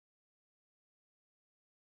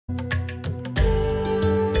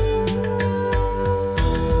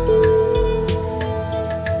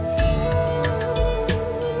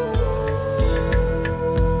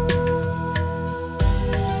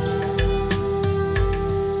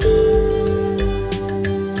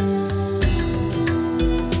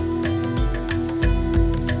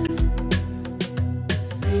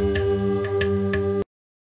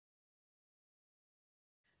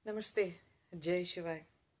Namaste, Jai Shivai.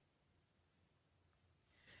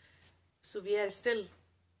 So we are still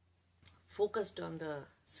focused on the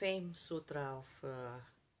same sutra of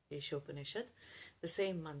Ishopanishad, the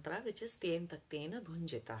same mantra, which is Tyen Taktena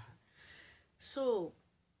Bhunjitaha. So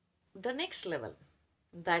the next level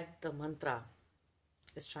that the mantra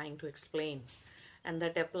is trying to explain and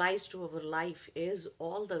that applies to our life is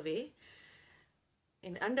all the way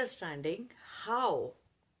in understanding how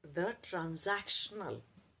the transactional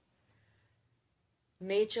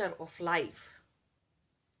nature of life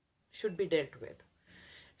should be dealt with.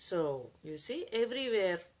 So you see,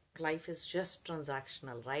 everywhere life is just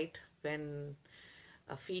transactional, right? When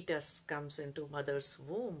a fetus comes into mother's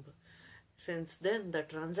womb, since then the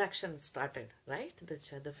transaction started, right?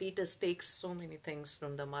 The fetus takes so many things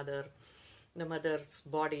from the mother's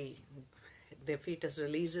body. The fetus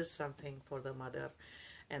releases something for the mother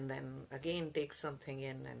and then again takes something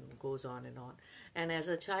in and goes on and on. And as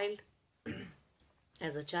a child,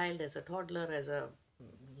 as a toddler, as a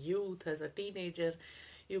youth, as a teenager,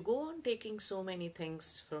 you go on taking so many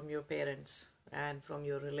things from your parents and from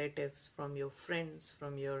your relatives, from your friends,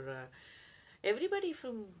 from your everybody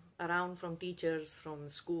from around, from teachers, from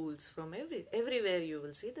schools, from everywhere. You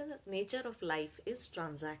will see that the nature of life is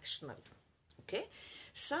transactional. Okay,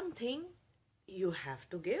 something you have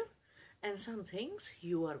to give and some things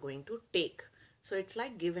you are going to take. So it's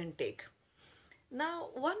like give and take. Now,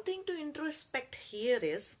 one thing to introspect here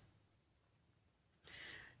is,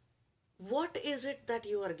 what is it that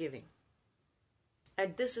you are giving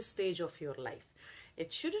at this stage of your life?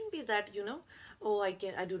 It shouldn't be that, oh, I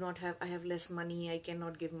have less money, I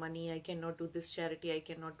cannot give money, I cannot do this charity, I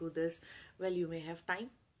cannot do this. Well, you may have time.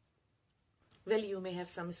 Well, you may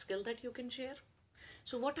have some skill that you can share.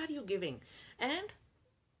 So what are you giving? And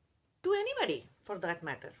to anybody for that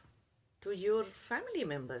matter, to your family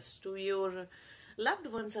members, to your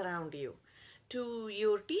loved ones around you, to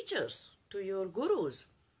your teachers, to your gurus,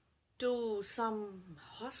 to some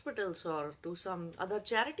hospitals or to some other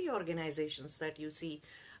charity organizations that you see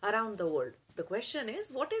around the world. The question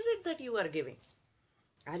is, what is it that you are giving?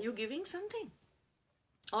 Are you giving something?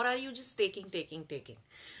 Or are you just taking?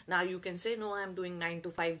 Now you can say, no, I'm doing 9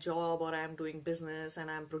 to 5 job, or I'm doing business and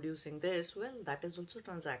I'm producing this. Well, that is also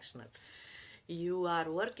transactional. You are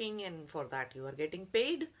working and for that you are getting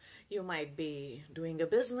paid. You might be doing a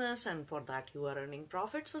business and for that you are earning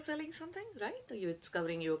profits for selling something, right? It's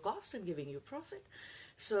covering your cost and giving you profit.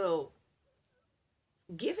 So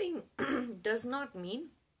giving does not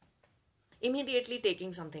mean immediately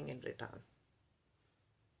taking something in return.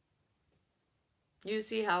 You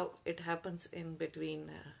see how it happens in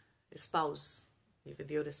between a spouse.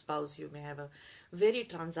 With your spouse, you may have a very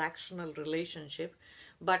transactional relationship,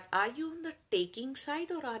 but are you on the taking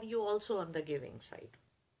side or are you also on the giving side?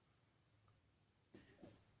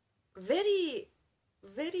 Very,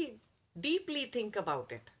 very deeply think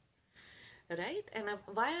about it. Right? And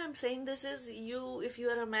why I'm saying this is, if you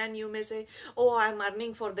are a man, you may say, oh, I'm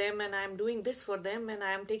earning for them and I'm doing this for them and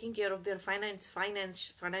I'm taking care of their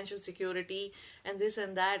financial security and this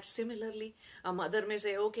and that. Similarly, a mother may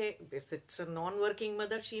say, okay, if it's a non-working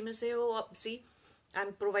mother, she may say, oh, see,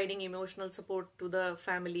 I'm providing emotional support to the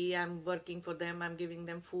family, I'm working for them, I'm giving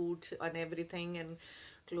them food and everything and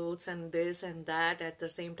clothes and this and that. At the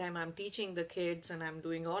same time, I'm teaching the kids and I'm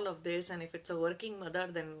doing all of this. And if it's a working mother,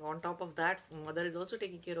 then on top of that, mother is also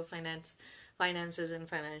taking care of finances and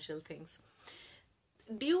financial things.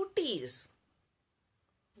 Duties.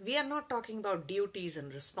 We are not talking about duties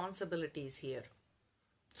and responsibilities here.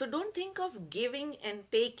 So don't think of giving and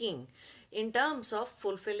taking in terms of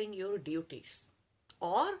fulfilling your duties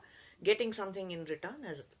or getting something in return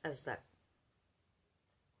as that.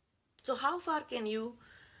 So how far can you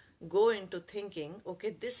go into thinking,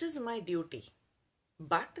 okay, this is my duty,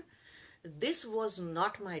 but this was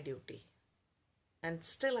not my duty and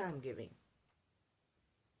still I'm giving,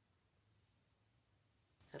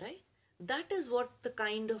 right? That is what the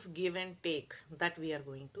kind of give and take that we are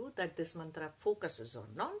going to, that this mantra focuses on,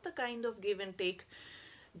 not the kind of give and take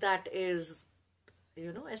that is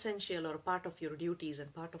essential or part of your duties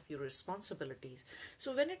and part of your responsibilities.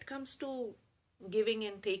 So when it comes to giving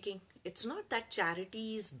and taking, it's not that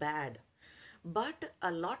charity is bad, but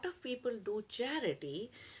a lot of people do charity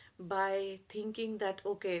by thinking that,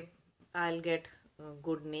 okay, I'll get a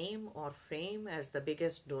good name or fame as the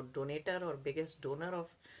biggest donator or biggest donor of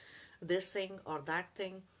this thing or that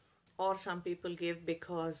thing. Or some people give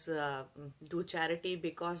because do charity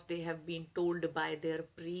because they have been told by their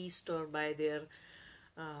priest or by their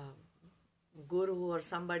guru or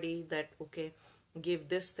somebody that, okay, give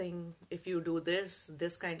this thing. If you do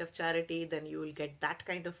this kind of charity, then you will get that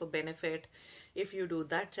kind of a benefit. If you do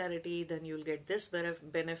that charity, then you'll get this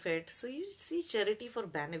benefit. So you see, charity for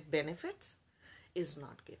benefits is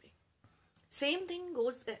not giving. Same thing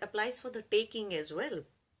applies for the taking as well.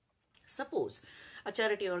 Suppose a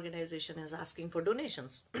charity organization is asking for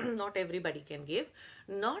donations. Not everybody can give.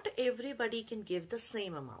 Not everybody can give the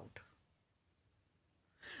same amount.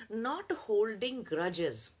 Not holding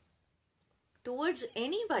grudges towards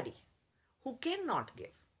anybody who cannot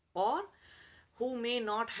give, or who may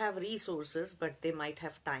not have resources but they might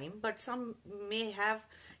have time. But some may have,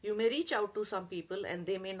 you may reach out to some people and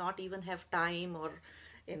they may not even have time, or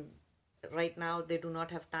right now they do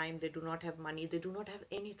not have time, they do not have money, they do not have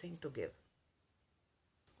anything to give.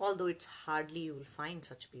 Although it's hardly you will find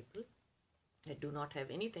such people that do not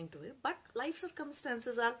have anything to give, but life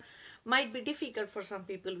circumstances might be difficult for some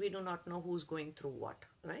people. We do not know who's going through what,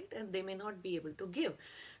 right? And they may not be able to give.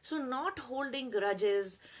 So not holding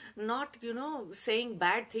grudges, not, saying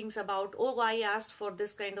bad things about, oh, I asked for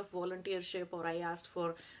this kind of volunteership, or I asked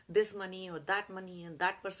for this money or that money, and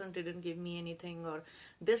that person didn't give me anything, or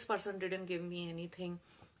this person didn't give me anything.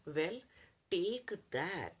 Well, take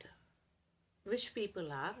that which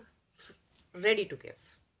people are ready to give.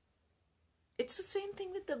 It's the same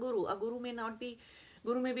thing with the guru. A guru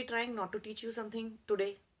may be trying not to teach you something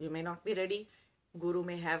today. You may not be ready. Guru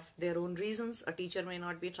may have their own reasons. A teacher may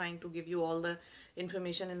not be trying to give you all the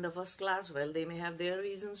information in the first class. Well, they may have their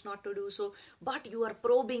reasons not to do so. But you are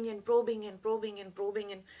probing and probing and probing and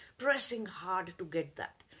probing and pressing hard to get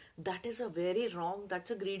that. That is a very wrong,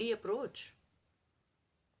 that's a greedy approach.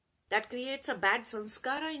 That creates a bad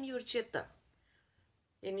sanskara in your chitta,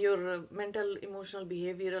 in your mental, emotional,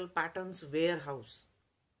 behavioral patterns warehouse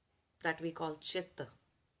that we call chitta.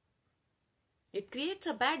 It creates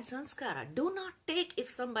a bad sanskara. Do not take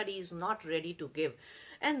if somebody is not ready to give.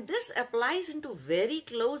 And this applies into very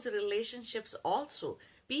close relationships also.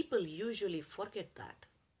 People usually forget that.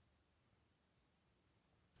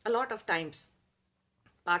 A lot of times,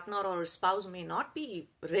 partner or spouse may not be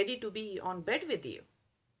ready to be on bed with you.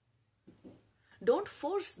 Don't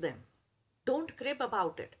force them. Don't crib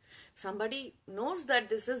about it. Somebody knows that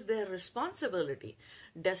this is their responsibility.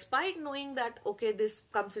 Despite knowing that, okay, this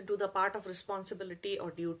comes into the part of responsibility or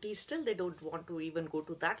duty, still they don't want to even go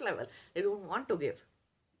to that level. They don't want to give.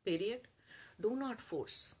 Period. Do not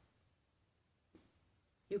force.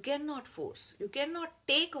 You cannot force. You cannot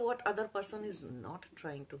take what other person is not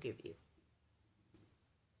trying to give you.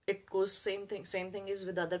 It goes same thing is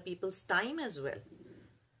with other people's time as well.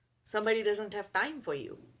 Somebody doesn't have time for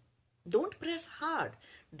you. Don't press hard.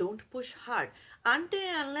 Don't push hard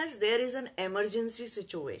unless there is an emergency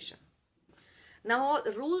situation. Now,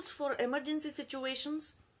 rules for emergency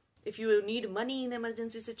situations: if you need money in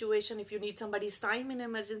emergency situation, if you need somebody's time in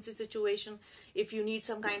emergency situation, if you need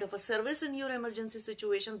some kind of a service in your emergency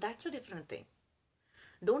situation, that's a different thing.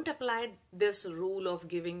 Don't apply this rule of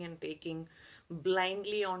giving and taking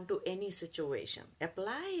blindly onto any situation.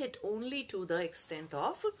 Apply it only to the extent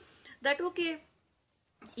of that, okay,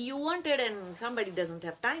 you wanted and somebody doesn't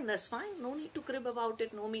have time, that's fine. No need to crib about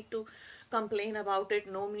it. No need to complain about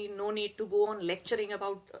it. No need to go on lecturing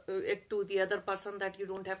about it to the other person that you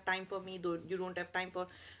don't have time for me, you don't have time for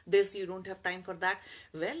this, you don't have time for that.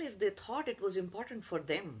 Well, if they thought it was important for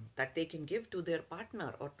them that they can give to their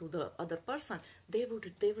partner or to the other person, they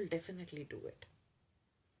will definitely do it.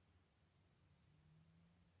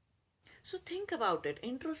 So think about it,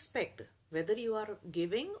 introspect, whether you are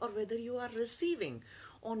giving or whether you are receiving.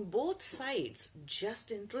 On both sides,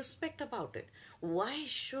 just introspect about it. Why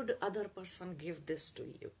should other person give this to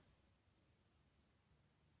you?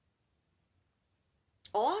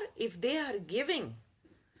 Or if they are giving,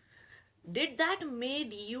 did that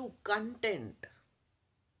made you content?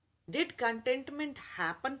 Did contentment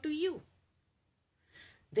happen to you?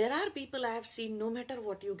 There are people I have seen, no matter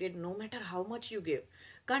what you get, no matter how much you give,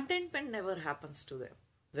 contentment never happens to them.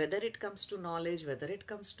 Whether it comes to knowledge, whether it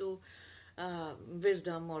comes to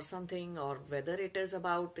wisdom or something, or whether it is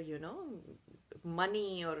about,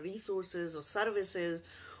 money or resources or services,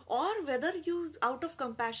 or whether you out of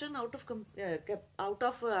compassion,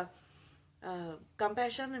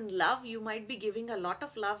 compassion and love, you might be giving a lot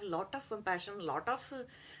of love, lot of compassion, lot of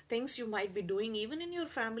things you might be doing, even in your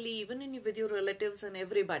family, even with your relatives and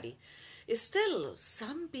everybody. Still,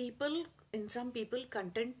 in some people,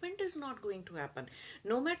 contentment is not going to happen.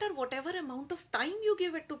 No matter whatever amount of time you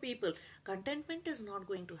give it to people, contentment is not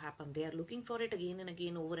going to happen. They are looking for it again and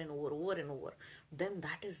again, over and over. Then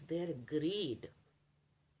that is their greed.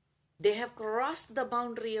 They have crossed the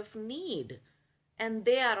boundary of need and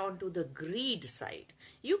they are onto the greed side.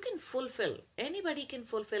 You can fulfill, anybody can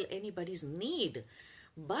fulfill anybody's need,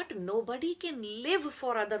 but nobody can live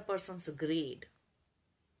for other person's greed.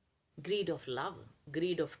 Greed of love,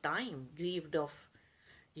 greed of time, greed of,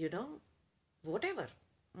 whatever,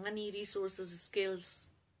 money, resources, skills.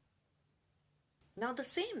 Now the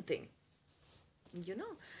same thing,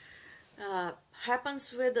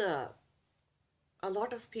 happens with a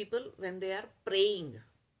lot of people when they are praying.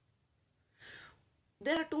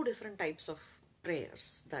 There are two different types of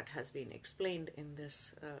prayers that has been explained in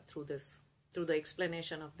this, through the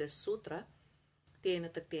explanation of this sutra, Tena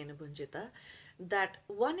Taktena Bhunjita, that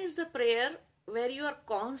one is the prayer where you are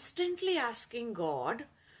constantly asking God,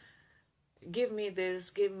 give me this,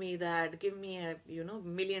 give me that, give me a, $1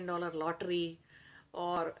 million lottery,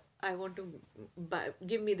 or I want to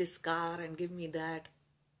give me this car and give me that.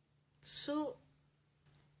 So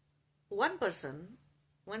one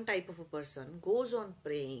type of a person goes on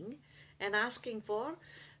praying and asking for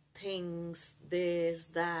things, this,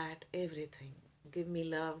 that, everything. Give me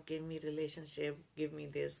love, give me relationship, give me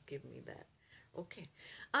this, give me that. Okay.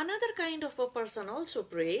 Another kind of a person also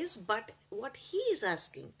prays, but what he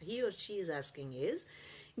or she is asking is,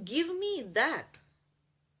 give me that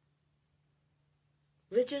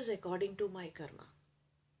which is according to my karma.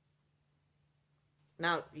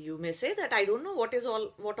 Now, you may say that I don't know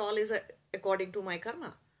what all is according to my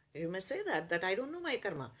karma. You may say that I don't know my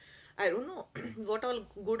karma. I don't know what all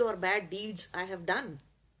good or bad deeds I have done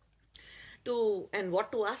and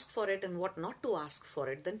what to ask for it and what not to ask for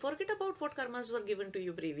it. Then forget about what karmas were given to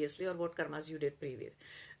you previously or what karmas you did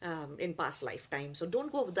in past lifetime. So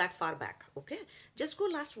don't go that far back, okay? Just go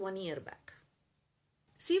last 1 year back.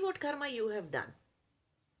 See what karma you have done.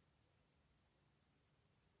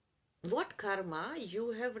 What karma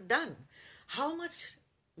you have done. How much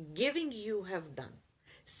giving you have done.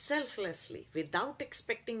 Selflessly, without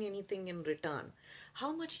expecting anything in return.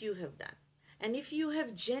 How much you have done. And if you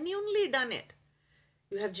have genuinely done it,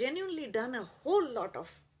 you have genuinely done a whole lot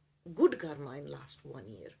of good karma in last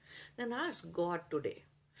 1 year, then ask God today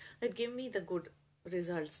that give me the good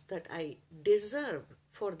results that I deserve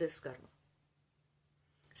for this karma.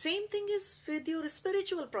 Same thing is with your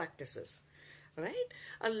spiritual practices, right?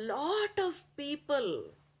 A lot of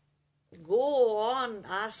people go on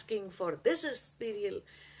asking for this experience,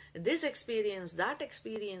 that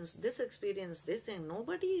experience, this thing.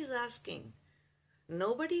 Nobody is asking.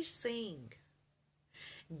 Nobody is saying,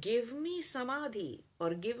 give me samadhi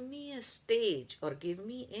or give me a stage or give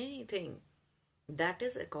me anything that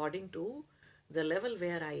is according to the level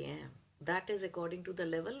where I am. That is according to the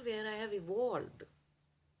level where I have evolved.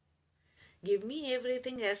 Give me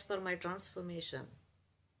everything as per my transformation.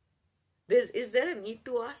 Is there a need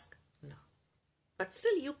to ask? No. But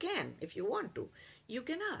still you can, if you want to. You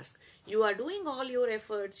can ask. You are doing all your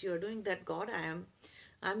efforts. You are doing that, God,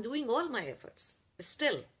 I'm doing all my efforts.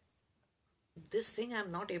 Still, this thing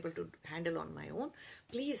I'm not able to handle on my own.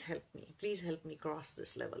 Please help me. Please help me cross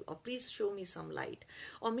this level. Or please show me some light.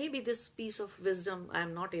 Or maybe this piece of wisdom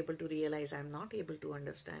I'm not able to realize. I'm not able to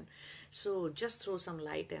understand. So just throw some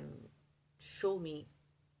light and show me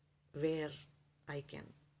where I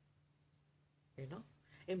can,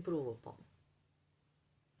 improve upon.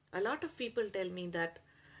 A lot of people tell me that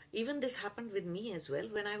even this happened with me as well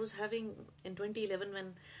when I was having in 2011,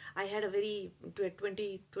 when I had a very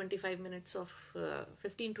 20 minutes of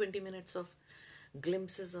 15-20 minutes of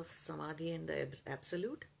glimpses of samadhi and the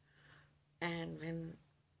absolute, and when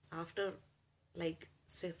after like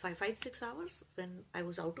say 5-6 hours when I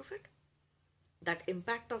was out of it, that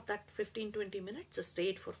impact of that 15-20 minutes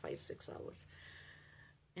stayed for 5-6 hours,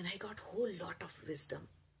 and I got a whole lot of wisdom.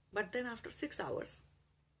 But then after 6 hours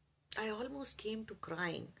I almost came to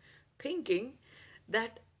crying, thinking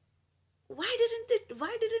that why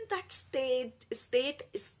didn't that state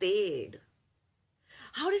stayed?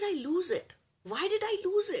 How did I lose it? Why did I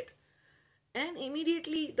lose it? And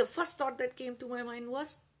immediately the first thought that came to my mind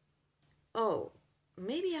was, oh,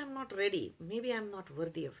 maybe I'm not ready. Maybe I'm not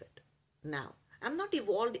worthy of it now. I'm not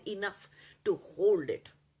evolved enough to hold it.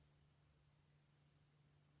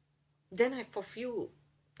 Then for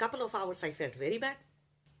couple of hours I felt very bad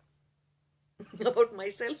about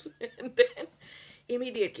myself, and then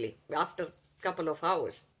immediately after a couple of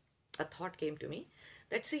hours a thought came to me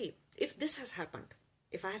that, see, if this has happened,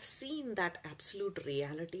 if I have seen that absolute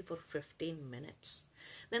reality for 15 minutes,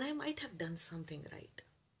 then I might have done something right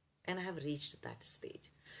and I have reached that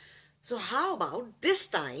stage. So how about this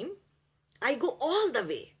time I go all the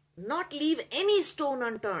way, not leave any stone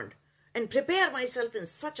unturned, and prepare myself in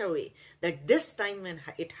such a way that this time when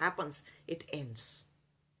it happens, it ends.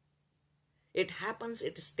 It happens,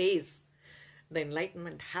 it stays. the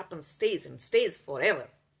enlightenment happens, stays and stays forever.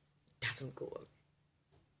 Doesn't go away.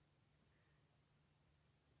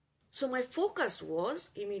 So my focus was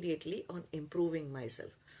immediately on improving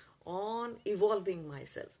myself, on evolving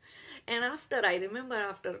myself. And I remember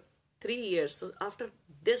after 3 years, so after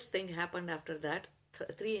this thing happened, after that,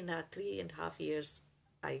 3.5 years,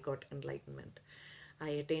 I got enlightenment. I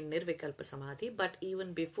attained Nirvikalpa Samadhi, but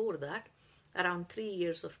even before that, around 3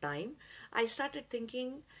 years of time, I started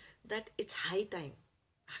thinking that it's high time.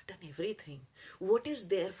 I've done everything. What is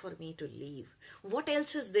there for me to leave? What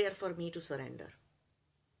else is there for me to surrender?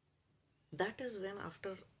 That is when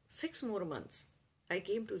after 6 more months, I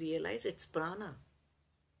came to realize it's prana.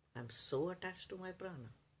 I'm so attached to my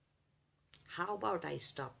prana. How about I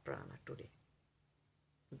stop prana today?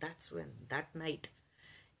 That's when, that night,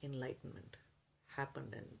 enlightenment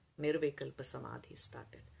happened and Nirvikalpa Samadhi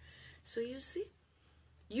started. So you see,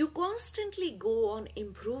 you constantly go on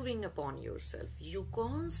improving upon yourself. You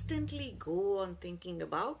constantly go on thinking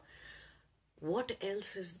about what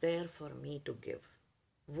else is there for me to give.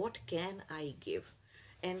 What can I give?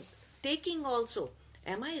 And taking also,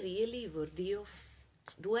 am I really worthy of,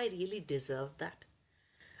 do I really deserve that?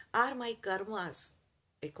 Are my karmas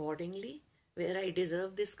accordingly where I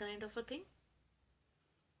deserve this kind of a thing?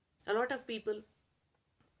 A lot of people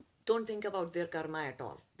don't think about their karma at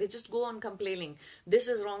all. They just go on complaining. This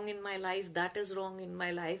is wrong in my life. That is wrong in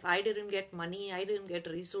my life. I didn't get money. I didn't get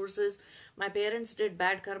resources. My parents did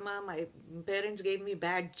bad karma. My parents gave me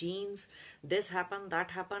bad genes. This happened,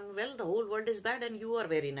 that happened. Well, the whole world is bad and you are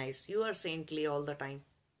very nice. You are saintly all the time.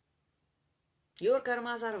 Your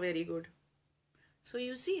karmas are very good. So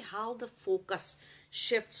you see how the focus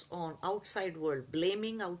shifts on outside world,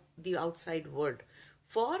 blaming out the outside world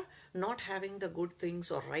for not having the good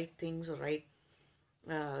things or right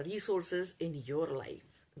resources in your life.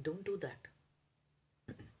 Don't do that.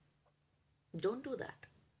 Don't do that.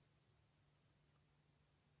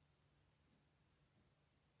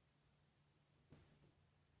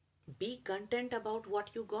 Be content about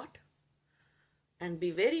what you got and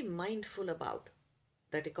be very mindful about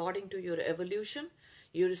that according to your evolution,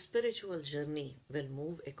 your spiritual journey will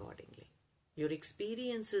move accordingly. Your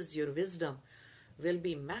experiences, your wisdom will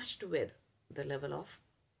be matched with the level of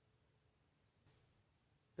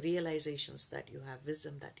realizations that you have,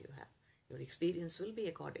 wisdom that you have. Your experience will be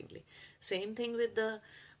accordingly. Same thing with the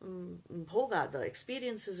bhoga, the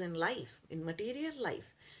experiences in life, in material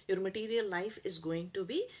life. Your material life is going to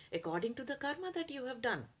be according to the karma that you have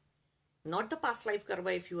done. Not the past life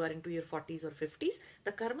karma if you are into your 40s or 50s.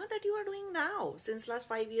 The karma that you are doing now, since last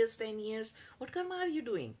 5 years, 10 years, what karma are you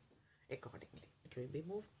doing? Accordingly, it will be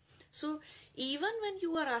moved. So even when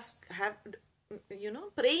you are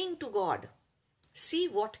praying to God, see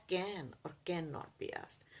what can or cannot be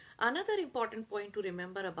asked. Another important point to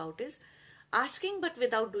remember about is asking but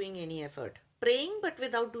without doing any effort. Praying but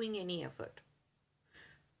without doing any effort.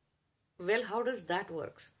 Well, how does that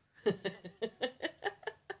work?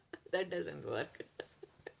 That doesn't work.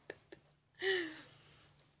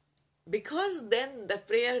 Because then the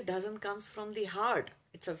prayer doesn't come from the heart.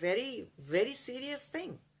 It's a very, very serious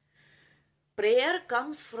thing. Prayer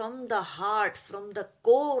comes from the heart, from the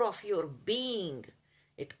core of your being.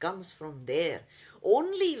 It comes from there.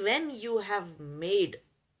 Only when you have made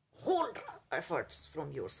whole efforts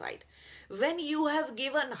from your side, when you have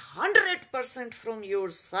given 100% from your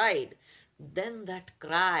side, then that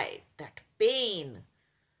cry, that pain,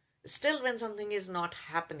 still when something is not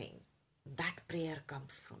happening, that prayer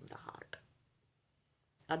comes from the heart.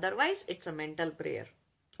 Otherwise, it's a mental prayer.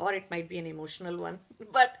 Or it might be an emotional one,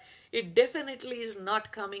 but it definitely is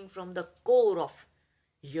not coming from the core of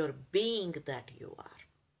your being that you are.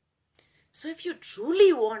 So if you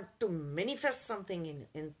truly want to manifest something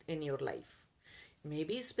in your life,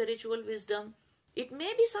 maybe spiritual wisdom, it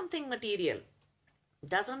may be something material,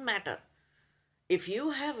 doesn't matter. If you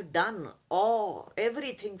have done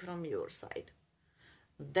everything from your side,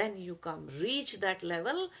 then you reach that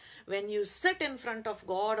level when you sit in front of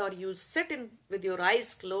God or you sit with your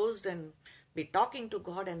eyes closed and be talking to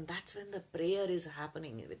God, and that's when the prayer is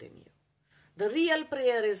happening within you. The real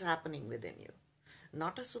prayer is happening within you,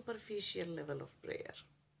 not a superficial level of prayer.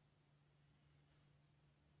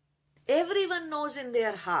 Everyone knows in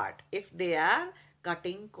their heart if they are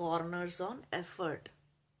cutting corners on effort.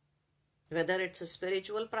 Whether it's a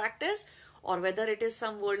spiritual practice or whether it is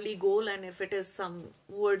some worldly goal, and if it is some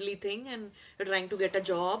worldly thing and you're trying to get a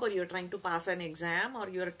job or you're trying to pass an exam or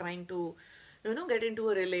you're trying to get into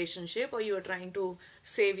a relationship or you are trying to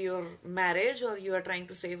save your marriage or you are trying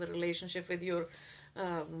to save a relationship with your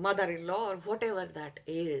mother-in-law or whatever that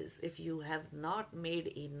is, if you have not made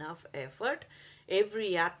enough effort,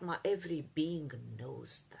 every Atma, every being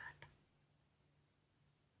knows that.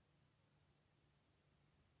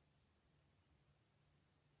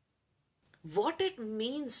 What it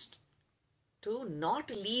means to not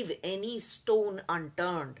leave any stone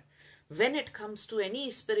unturned when it comes to any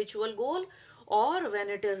spiritual goal or when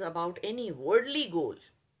it is about any worldly goal.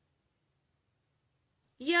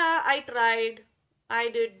 Yeah, I tried. I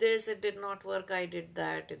did this, it did not work. I did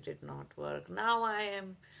that, it did not work. Now I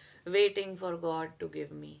am waiting for God to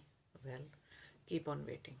give me. Well, keep on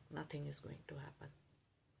waiting. Nothing is going to happen.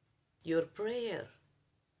 Your prayer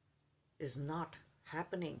is not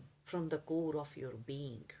happening from the core of your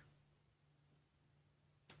being.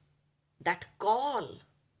 That call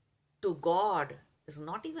to God is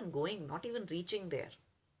not even going, not even reaching there.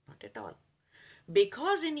 Not at all.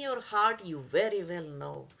 Because in your heart you very well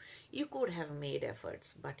know you could have made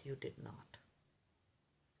efforts, but you did not.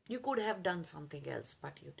 You could have done something else,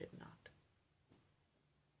 but you did not.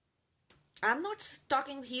 I'm not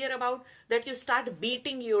talking here about that you start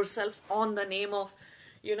beating yourself on the name of,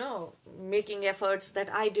 making efforts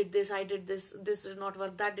that I did this, this did not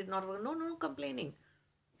work, that did not work. No, complaining.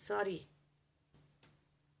 Sorry.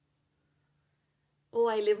 Oh,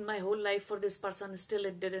 I lived my whole life for this person, still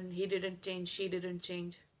he didn't change, she didn't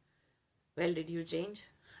change. Well, did you change?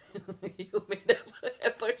 You made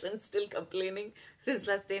efforts and still complaining since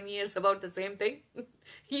last 10 years about the same thing.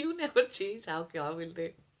 You never change. How will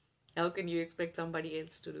they? How can you expect somebody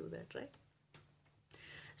else to do that, right?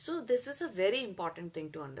 So this is a very important thing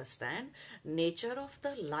to understand. Nature of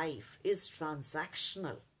the life is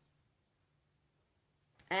transactional.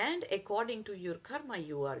 And according to your karma,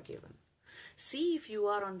 you are given. See if you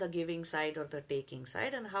are on the giving side or the taking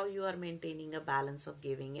side and how you are maintaining a balance of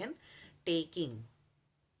giving and taking.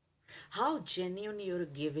 How genuine your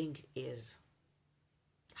giving is.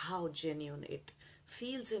 How genuine it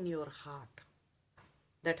feels in your heart.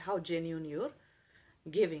 That how genuine your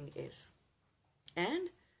giving is. And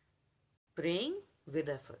praying with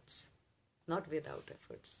efforts, not without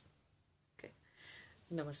efforts. Okay.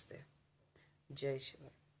 Namaste. Jai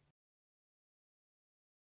Shiva.